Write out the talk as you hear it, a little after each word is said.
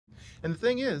And the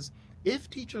thing is, if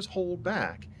teachers hold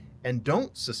back and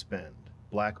don't suspend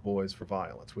black boys for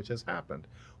violence, which has happened,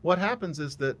 what happens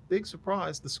is that, big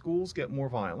surprise, the schools get more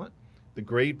violent, the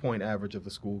grade point average of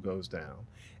the school goes down.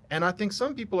 And I think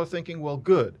some people are thinking, well,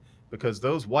 good, because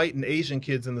those white and Asian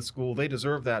kids in the school, they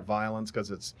deserve that violence because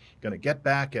it's going to get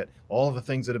back at all of the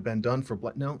things that have been done for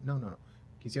black. No, no, no, no.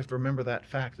 Because you have to remember that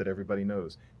fact that everybody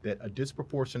knows, that a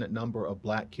disproportionate number of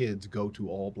black kids go to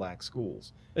all black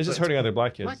schools. It's So just hurting other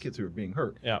black kids. Black kids who are being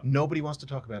hurt. Yeah. Nobody wants to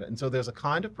talk about it. And so there's a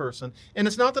kind of person, and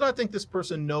it's not that I think this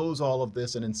person knows all of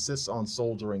this and insists on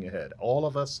soldiering ahead. All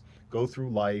of us go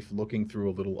through life looking through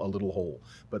a little hole.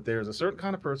 But there's a certain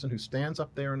kind of person who stands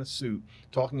up there in a suit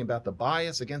talking about the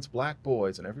bias against black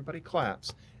boys, and everybody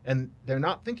claps. And they're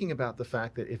not thinking about the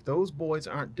fact that if those boys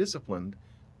aren't disciplined,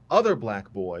 other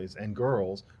black boys and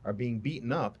girls are being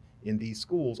beaten up in these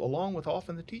schools, along with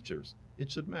often the teachers.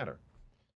 It should matter.